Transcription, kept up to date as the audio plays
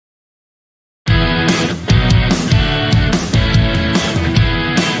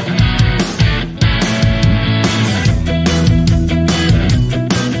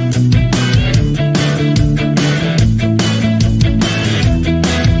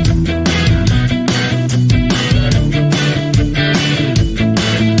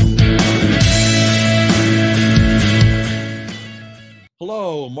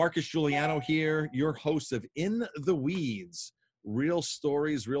Marcus Giuliano here, your host of In the Weeds, real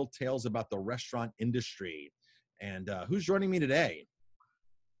stories, real tales about the restaurant industry. And who's joining me today?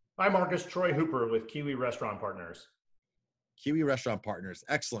 Hi, Marcus. Troy Hooper with Kiwi Restaurant Partners. Kiwi Restaurant Partners.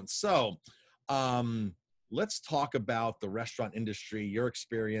 Excellent. So let's talk about the restaurant industry, your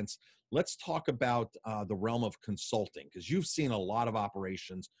experience. Let's talk about the realm of consulting, because you've seen a lot of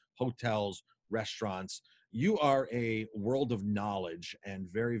operations, hotels, restaurants. You are a world of knowledge and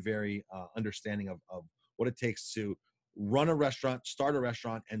very, very understanding of what it takes to run a restaurant, start a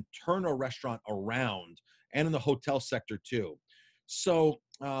restaurant, and turn a restaurant around, and in the hotel sector too. So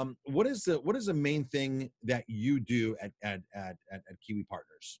what is the main thing that you do at Kiwi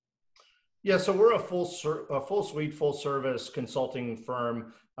Partners? Yeah, so we're a full suite, full service consulting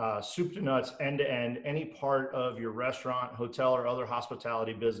firm, soup to nuts, end to end. Any part of your restaurant, hotel, or other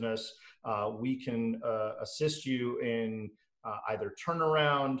hospitality business, we can assist you in either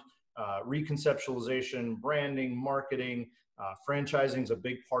turnaround, reconceptualization, branding, marketing. Franchising is a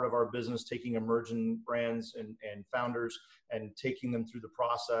big part of our business, taking emerging brands and founders and taking them through the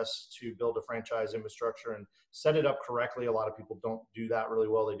process to build a franchise infrastructure and set it up correctly. A lot of people don't do that really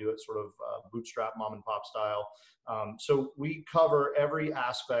well. They do it sort of bootstrap, mom and pop style. So we cover every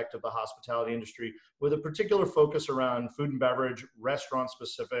aspect of the hospitality industry with a particular focus around food and beverage, restaurant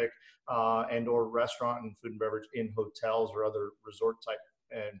specific, and or restaurant and food and beverage in hotels or other resort type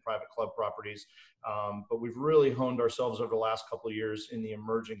and private club properties. But we've really honed ourselves over the last couple of years in the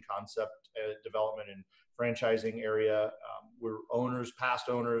emerging concept development and franchising area. We're owners, past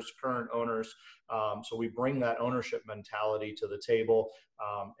owners, current owners. So we bring that ownership mentality to the table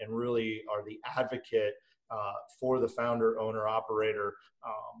and really are the advocate for the founder, owner, operator,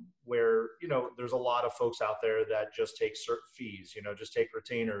 where, you know, there's a lot of folks out there that just take certain fees, you know, just take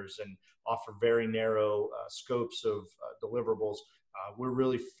retainers and offer very narrow scopes of deliverables. We're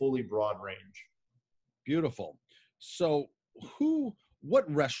really fully broad range. Beautiful. So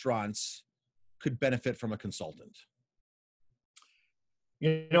what restaurants could benefit from a consultant?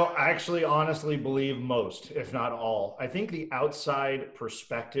 You know, I actually honestly believe most, if not all. I think the outside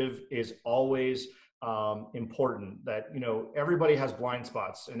perspective is always important. That, you know, everybody has blind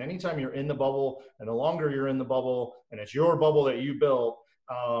spots. And anytime you're in the bubble, and the longer you're in the bubble, and it's your bubble that you built,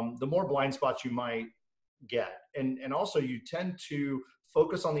 the more blind spots you might get. And also you tend to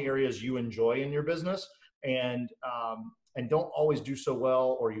focus on the areas you enjoy in your business and don't always do so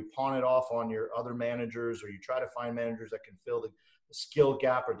well, or you pawn it off on your other managers, or you try to find managers that can fill the skill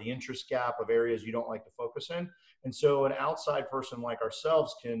gap or the interest gap of areas you don't like to focus in. And so an outside person like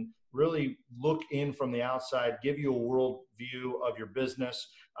ourselves can really look in from the outside, give you a world view of your business,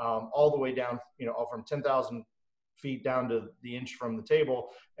 all the way down, you know, all from 10,000 feet down to the inch from the table,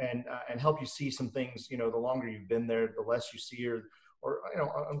 and help you see some things. You know, the longer you've been there, the less you see, or you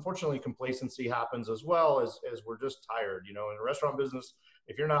know, unfortunately complacency happens as well, as we're just tired. You know, in a restaurant business,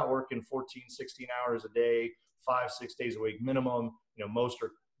 if you're not working 14, 16 hours a day, 5-6 days a week minimum, you know, most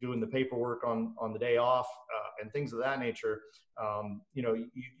are doing the paperwork on the day off and things of that nature. You know,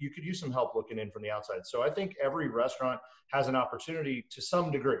 you could use some help looking in from the outside. So I think every restaurant has an opportunity to some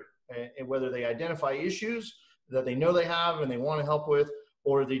degree, and whether they identify issues that they know they have and they want to help with,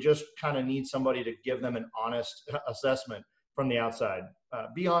 or they just kind of need somebody to give them an honest assessment from the outside,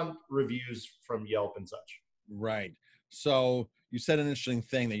 beyond reviews from Yelp and such. Right. So you said an interesting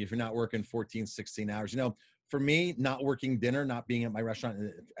thing, that if you're not working 14, 16 hours, you know, for me, not working dinner, not being at my restaurant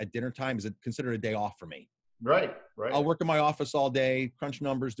at dinner time is considered a day off for me. Right. I'll work in my office all day, crunch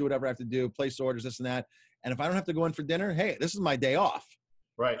numbers, do whatever I have to do, place orders, this and that. And if I don't have to go in for dinner, hey, this is my day off.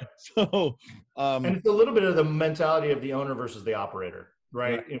 Right. So, and it's a little bit of the mentality of the owner versus the operator,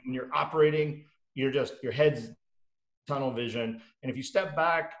 right? When you're operating, your head's tunnel vision. And if you step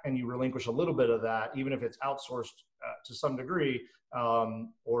back and you relinquish a little bit of that, even if it's outsourced to some degree,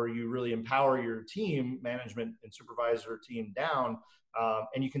 or you really empower your team, management and supervisor team down,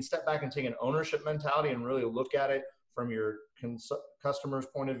 and you can step back and take an ownership mentality and really look at it from your customer's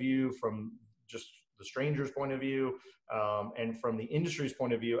point of view, from just the stranger's point of view, and from the industry's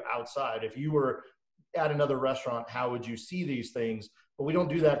point of view outside. If you were at another restaurant, how would you see these things? But we don't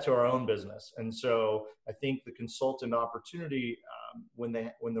do that to our own business. And so I think the consultant opportunity, when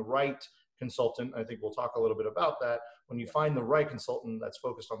the right consultant, I think we'll talk a little bit about that, when you find the right consultant that's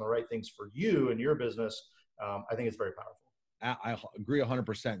focused on the right things for you and your business, I think it's very powerful. I agree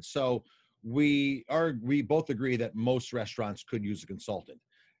 100%. So we both agree that most restaurants could use a consultant.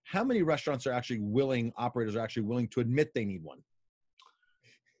 How many restaurants are actually operators are actually willing to admit they need one?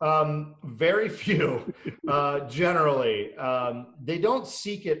 Very few, generally. They don't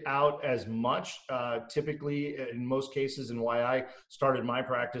seek it out as much, typically, in most cases, and why I started my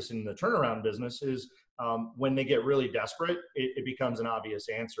practice in the turnaround business is when they get really desperate, it becomes an obvious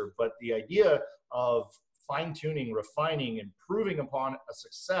answer. But the idea of fine tuning, refining, improving upon a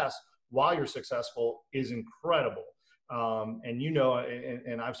success while you're successful is incredible. And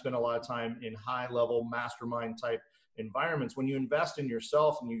and I've spent a lot of time in high level mastermind type environments. When you invest in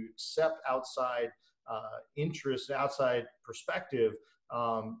yourself and you accept outside interests, outside perspective,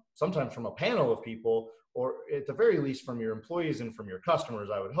 sometimes from a panel of people, or at the very least from your employees and from your customers,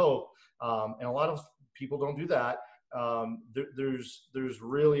 I would hope. And a lot of people don't do that. There's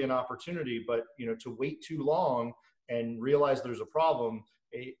really an opportunity, but to wait too long and realize there's a problem,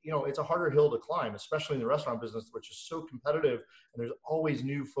 it's a harder hill to climb, especially in the restaurant business, which is so competitive. And there's always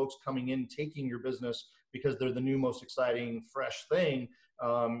new folks coming in, taking your business because they're the new, most exciting, fresh thing.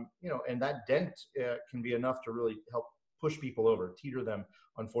 And that dent can be enough to really help push people over, teeter them,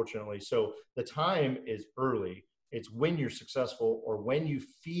 unfortunately. So the time is early. It's when you're successful or when you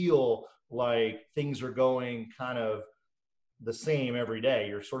feel like things are going kind of the same every day.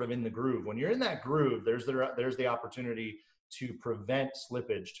 You're sort of in the groove. When you're in that groove, there's the opportunity to prevent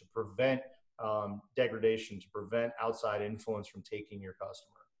slippage, to prevent degradation, to prevent outside influence from taking your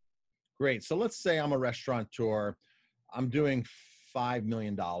customer. Great. So let's say I'm a restaurateur. I'm doing $5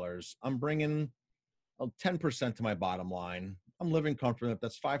 million. I'm bringing 10% to my bottom line. I'm living comfortably.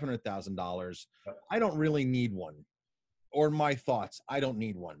 That's $500,000. I don't really need one. Or my thoughts, I don't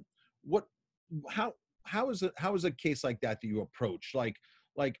need one. How is a case like that you approach? Like,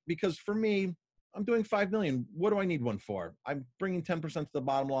 because for me, I'm doing 5 million. What do I need one for? I'm bringing 10% to the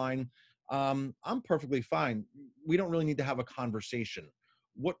bottom line. I'm perfectly fine. We don't really need to have a conversation.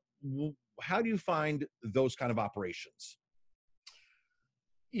 How do you find those kind of operations?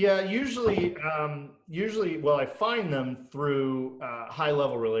 Yeah, usually, well, I find them through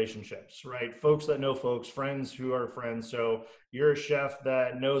high-level relationships, right? Folks that know folks, friends who are friends. So you're a chef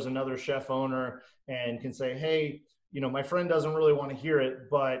that knows another chef owner and can say, hey, my friend doesn't really want to hear it,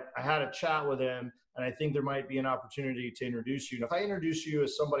 but I had a chat with him, and I think there might be an opportunity to introduce you. And if I introduce you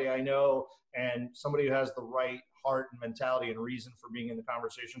as somebody I know and somebody who has the right heart and mentality and reason for being in the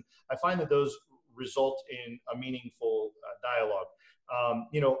conversation, I find that those result in a meaningful dialogue.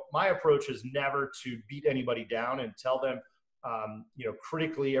 My approach is never to beat anybody down and tell them,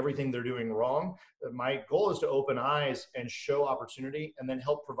 critically everything they're doing wrong. My goal is to open eyes and show opportunity and then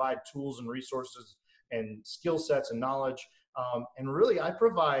help provide tools and resources and skill sets and knowledge. And really, I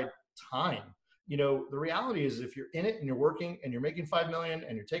provide time. The reality is if you're in it and you're working and you're making 5 million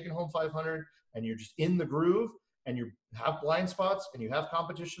and you're taking home 500 and you're just in the groove and you have blind spots and you have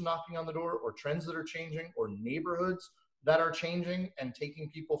competition knocking on the door or trends that are changing or neighborhoods that are changing and taking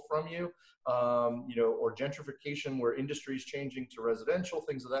people from you, or gentrification where industry is changing to residential,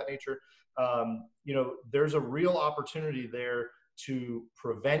 things of that nature. There's a real opportunity there to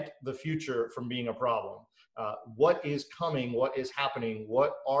prevent the future from being a problem. What is coming? What is happening?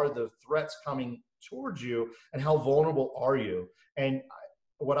 What are the threats coming towards you? And how vulnerable are you? And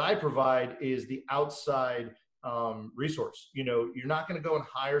what I provide is the outside resource. You're not going to go and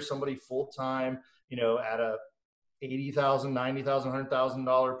hire somebody full-time, at a $80,000, $90,000,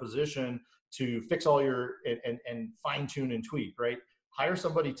 $100,000 position to fix all your and fine tune and tweak, right? Hire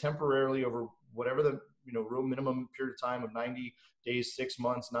somebody temporarily over whatever the real minimum period of time of 90 days, 6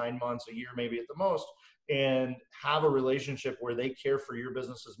 months, 9 months, a year, maybe at the most, and have a relationship where they care for your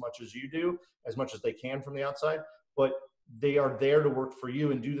business as much as you do, as much as they can from the outside, but they are there to work for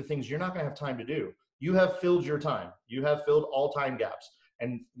you and do the things you're not going to have time to do. You have filled your time. You have filled all time gaps.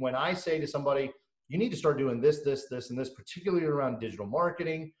 And when I say to somebody, you need to start doing this, this, this, and this, particularly around digital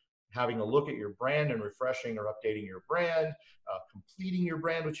marketing, having a look at your brand and refreshing or updating your brand, completing your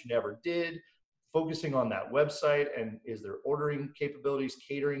brand, which you never did, focusing on that website and is there ordering capabilities,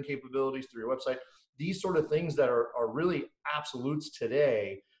 catering capabilities through your website. These sort of things that are really absolutes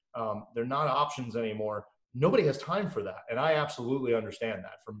today, they're not options anymore. Nobody has time for that. And I absolutely understand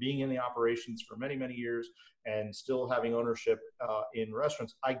that from being in the operations for many, many years and still having ownership in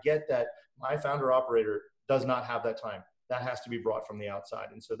restaurants. I get that my founder operator does not have that time. That has to be brought from the outside.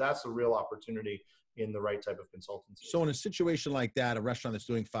 And so that's a real opportunity in the right type of consultancy. So in a situation like that, a restaurant that's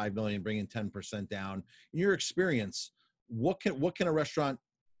doing 5 million, bringing 10% down, in your experience, what can a restaurant,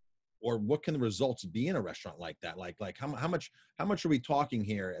 or what can the results be in a restaurant like that? Like how much are we talking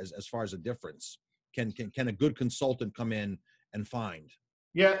here as far as a difference? Can a good consultant come in and find?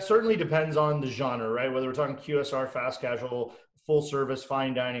 Yeah, it certainly depends on the genre, right? Whether we're talking QSR, fast casual, full service,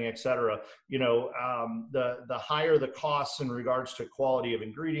 fine dining, et cetera. The higher the costs in regards to quality of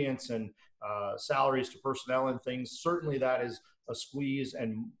ingredients and salaries to personnel and things, certainly that is a squeeze,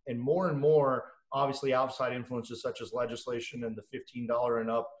 and more, obviously outside influences such as legislation and the $15 and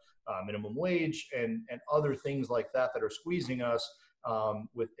up minimum wage and other things like that are squeezing us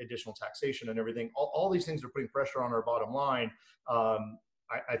with additional taxation and everything. All these things are putting pressure on our bottom line.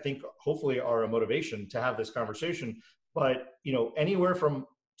 I think hopefully are a motivation to have this conversation, but anywhere from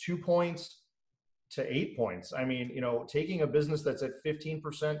 2 points to 8 points. I mean, taking a business that's at 15%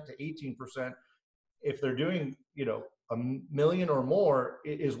 to 18%, if they're doing, $1 million or more,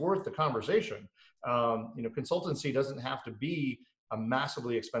 it is worth the conversation. Consultancy doesn't have to be a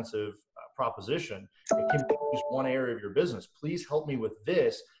massively expensive proposition. It can be just one area of your business. Please help me with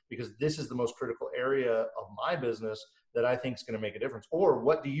this, because this is the most critical area of my business that I think is going to make a difference. Or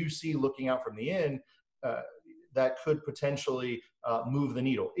what do you see looking out from the end that could potentially move the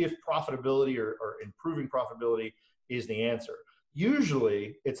needle if profitability or improving profitability is the answer?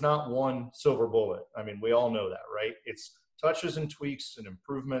 Usually it's not one silver bullet. I mean, we all know that, right? It's touches and tweaks and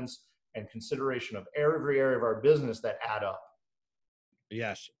improvements and consideration of every area of our business that add up.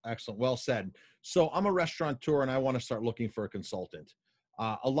 Yes, excellent. Well said. So I'm a restaurateur and I want to start looking for a consultant.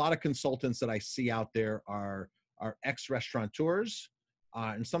 A lot of consultants that I see out there are ex-restaurateurs.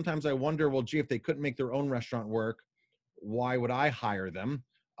 And sometimes I wonder, well, gee, if they couldn't make their own restaurant work, why would I hire them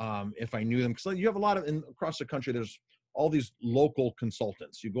if I knew them? Because you have a lot of, across the country, there's all these local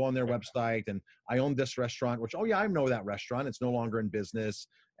consultants. You go on their website and I own this restaurant, which, oh yeah, I know that restaurant. It's no longer in business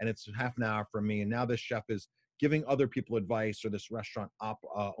and it's half an hour from me. And now this chef is giving other people advice, or this restaurant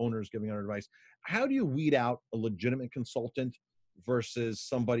owner is giving other advice. How do you weed out a legitimate consultant versus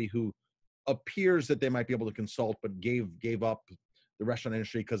somebody who appears that they might be able to consult, but gave up the restaurant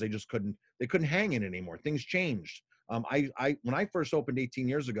industry because they couldn't hang in it anymore? Things changed. When I first opened 18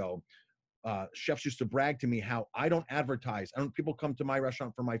 years ago, chefs used to brag to me how I don't advertise. People come to my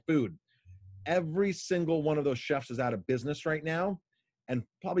restaurant for my food. Every single one of those chefs is out of business right now. And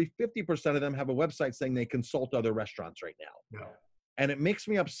probably 50% of them have a website saying they consult other restaurants right now. Yeah. And it makes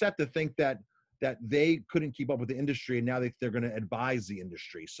me upset to think that they couldn't keep up with the industry, and now they're going to advise the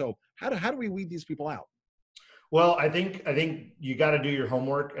industry. So how do we weed these people out? Well, I think you got to do your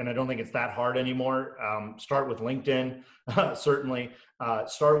homework, and I don't think it's that hard anymore. Start with LinkedIn, certainly.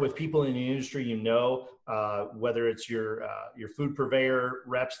 Start with people in the industry, whether it's your food purveyor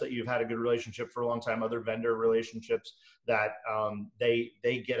reps that you've had a good relationship for a long time, other vendor relationships that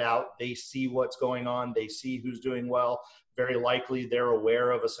they get out, they see what's going on, they see who's doing well. Very likely they're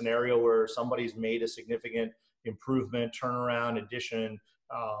aware of a scenario where somebody's made a significant improvement, turnaround, addition,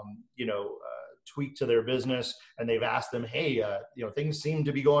 tweak to their business, and they've asked them, hey, things seem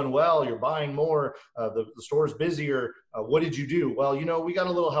to be going well, you're buying more, the store's busier, what did you do? Well, we got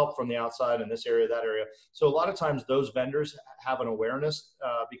a little help from the outside in this area, that area. So a lot of times those vendors have an awareness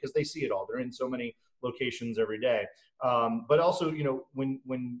because they see it all. They're in so many locations every day. But also,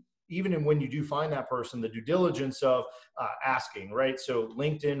 when you do find that person, the due diligence of asking, right? So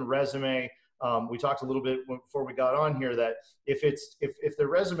LinkedIn, resume. We talked a little bit before we got on here that if their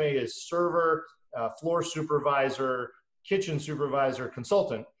resume is server, floor supervisor, kitchen supervisor,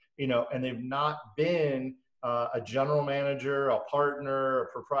 consultant, and they've not been a general manager, a partner, a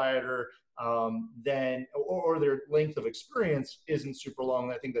proprietor, then or their length of experience isn't super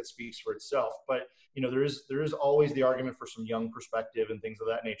long, I think that speaks for itself. But there is always the argument for some young perspective and things of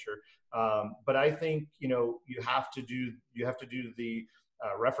that nature. But I think you have to do the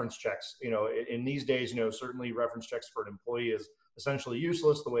reference checks. In these days, certainly reference checks for an employee is essentially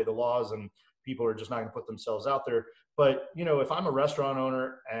useless, the way the laws and people are just not going to put themselves out there. But, if I'm a restaurant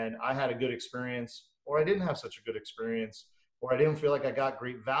owner and I had a good experience, or I didn't have such a good experience, or I didn't feel like I got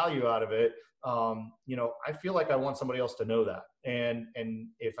great value out of it, I feel like I want somebody else to know that. And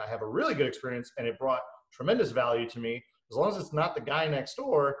if I have a really good experience and it brought tremendous value to me, as long as it's not the guy next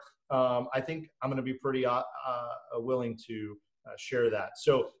door, I think I'm going to be pretty willing to share that.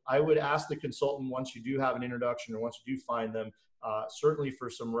 So I would ask the consultant, once you do have an introduction or once you do find them, certainly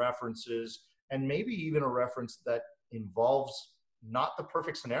for some references, and maybe even a reference that involves not the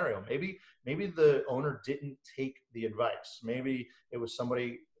perfect scenario. Maybe the owner didn't take the advice. Maybe it was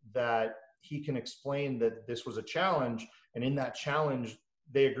somebody that he can explain that this was a challenge, and in that challenge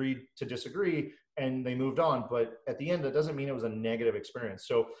they agreed to disagree and they moved on. But at the end, that doesn't mean it was a negative experience.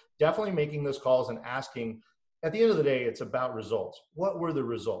 So definitely making those calls and asking. At the end of the day, it's about results. What were the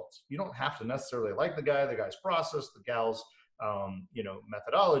results? You don't have to necessarily like the guy's process, the gal's,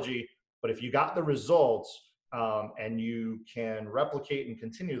 methodology. But if you got the results, and you can replicate and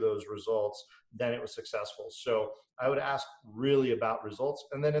continue those results, then it was successful. So I would ask really about results.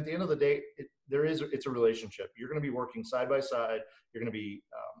 And then at the end of the day, it's a relationship. You're going to be working side by side. You're going to be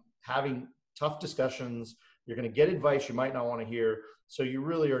having tough discussions. You're going to get advice you might not want to hear. So you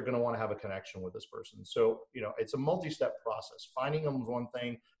really are going to want to have a connection with this person. So, it's a multi-step process. Finding them is one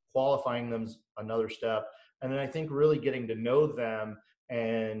thing, qualifying them's another step. And then I think really getting to know them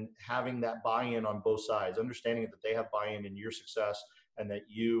and having that buy-in on both sides, understanding that they have buy-in in your success and that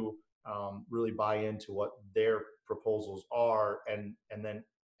you really buy into what their proposals are. And then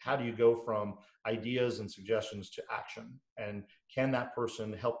how do you go from ideas and suggestions to action? And can that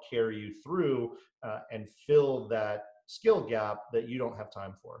person help carry you through and fill that skill gap that you don't have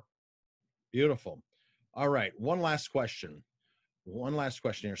time for? Beautiful. All right. One last question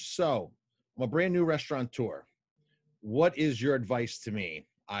here. So I'm a brand new restaurateur. What is your advice to me?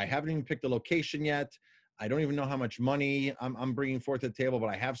 I haven't even picked a location yet. I don't even know how much money I'm bringing forth to the table, but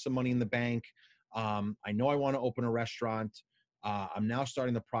I have some money in the bank. I know I want to open a restaurant. I'm now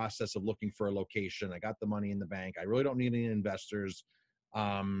starting the process of looking for a location. I got the money in the bank. I really don't need any investors.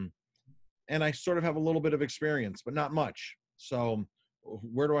 And I sort of have a little bit of experience, but not much. So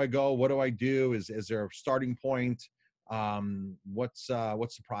where do I go? What do I do? Is there a starting point? What's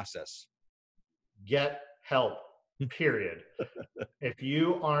the process? Get help, period. If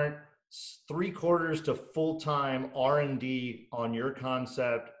you aren't 3/4 to full-time R&D on your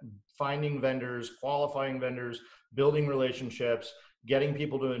concept, finding vendors, qualifying vendors, building relationships, getting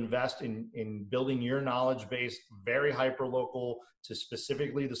people to invest in building your knowledge base, very hyper-local to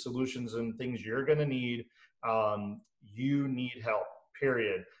specifically the solutions and things you're going to need, you need help,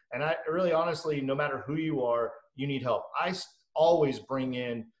 period. And I really, honestly, no matter who you are, you need help. I always bring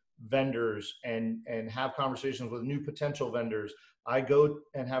in vendors and have conversations with new potential vendors. I go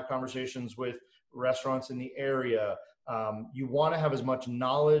and have conversations with restaurants in the area. You want to have as much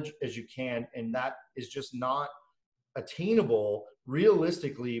knowledge as you can, and that is just not attainable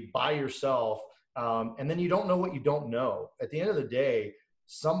realistically by yourself. And then you don't know what you don't know. At the end of the day,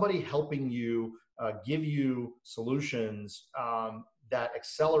 somebody helping you give you solutions that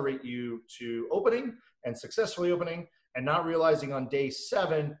accelerate you to opening and successfully opening, and not realizing on day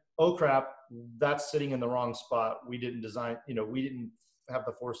 7, oh crap, that's sitting in the wrong spot. We didn't design, we didn't have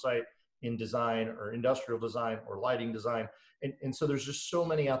the foresight in design or industrial design or lighting design. And so there's just so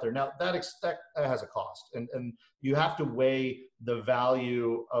many out there. Now that has a cost, and you have to weigh the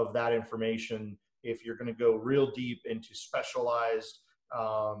value of that information if you're going to go real deep into specialized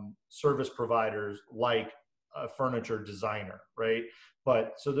service providers like a furniture designer, right?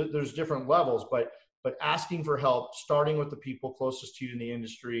 But so there's different levels, but asking for help, starting with the people closest to you in the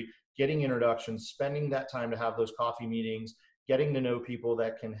industry, getting introductions, spending that time to have those coffee meetings, getting to know people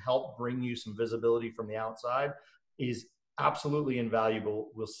that can help bring you some visibility from the outside is absolutely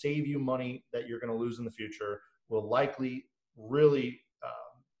invaluable. Will save you money that you're going to lose in the future, will likely really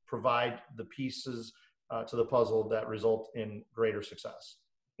provide the pieces to the puzzle that result in greater success.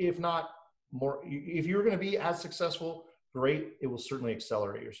 If not more, if you're going to be as successful, great, it will certainly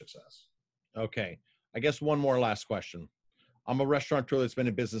accelerate your success. Okay. I guess one more last question. I'm a restaurateur that's been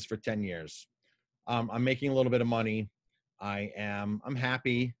in business for 10 years. I'm making a little bit of money. I'm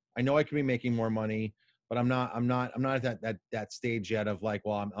happy. I know I could be making more money, but I'm not at that stage yet of like,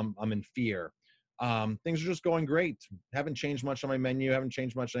 well, I'm in fear. Things are just going great. Haven't changed much on my menu. Haven't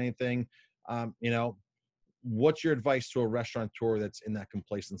changed much on anything. What's your advice to a restaurateur that's in that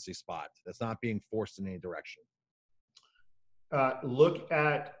complacency spot, that's not being forced in any direction? Look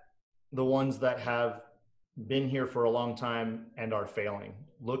at the ones that have been here for a long time and are failing.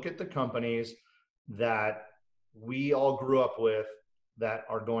 Look at the companies that we all grew up with that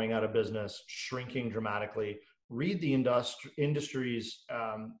are going out of business, shrinking dramatically. Read the industry's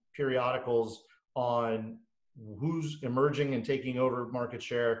periodicals on who's emerging and taking over market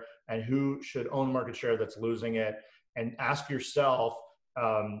share and who should own market share that's losing it. And ask yourself,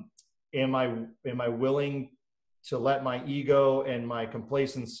 am I willing to let my ego and my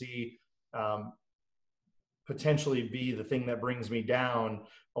complacency potentially be the thing that brings me down?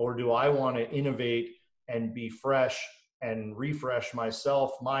 Or do I want to innovate and be fresh and refresh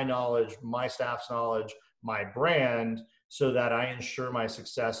myself, my knowledge, my staff's knowledge, my brand, so that I ensure my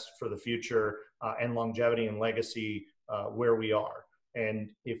success for the future and longevity and legacy where we are? And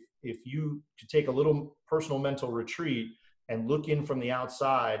if you could take a little personal mental retreat and look in from the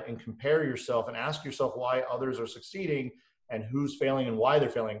outside and compare yourself and ask yourself why others are succeeding and who's failing and why they're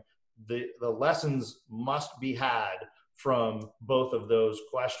failing, the lessons must be had from both of those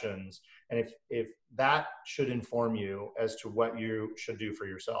questions. And if that should inform you as to what you should do for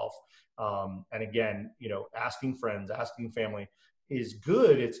yourself. And again, asking friends, asking family is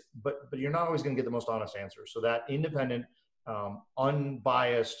good. But you're not always going to get the most honest answer. So that independent,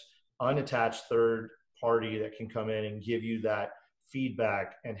 unbiased, unattached third party that can come in and give you that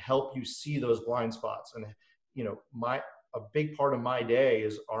feedback and help you see those blind spots. And a big part of my day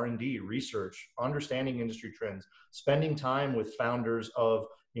is R&D, research, understanding industry trends, spending time with founders of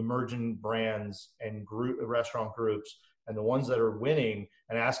emerging brands and restaurant groups, and the ones that are winning,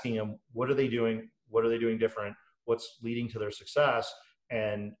 and asking them, what are they doing? What are they doing different? What's leading to their success?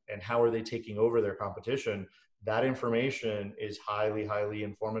 And how are they taking over their competition? That information is highly, highly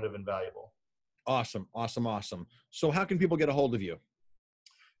informative and valuable. Awesome. So how can people get a hold of you?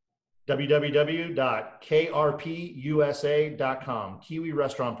 www.krpusa.com. Kiwi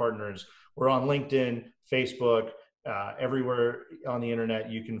Restaurant Partners. We're on LinkedIn, Facebook, everywhere on the internet.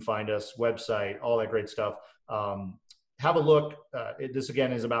 You can find us, website, all that great stuff. Have a look. This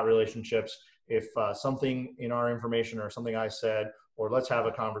again is about relationships. If something in our information or something I said, or let's have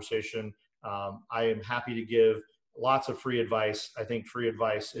a conversation, I am happy to give lots of free advice. I think free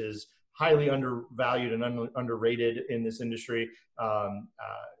advice is highly undervalued and underrated in this industry.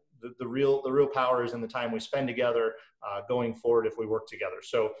 The real power is in the time we spend together going forward if we work together.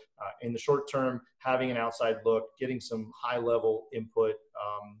 So in the short term, having an outside look, getting some high level input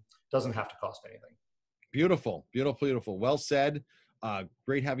doesn't have to cost anything. Beautiful. Well said.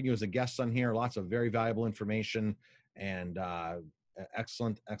 Great having you as a guest on here. Lots of very valuable information, and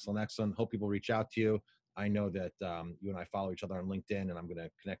excellent. Hope people reach out to you. I know that you and I follow each other on LinkedIn, and I'm going to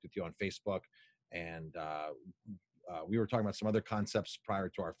connect with you on Facebook. And we were talking about some other concepts prior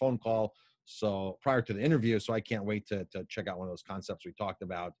to our phone call, so prior to the interview. So I can't wait to check out one of those concepts we talked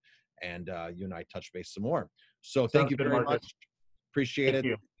about, and you and I touch base some more. So thank you very much. Appreciate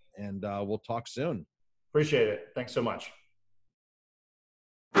it. And we'll talk soon. Appreciate it. Thanks so much.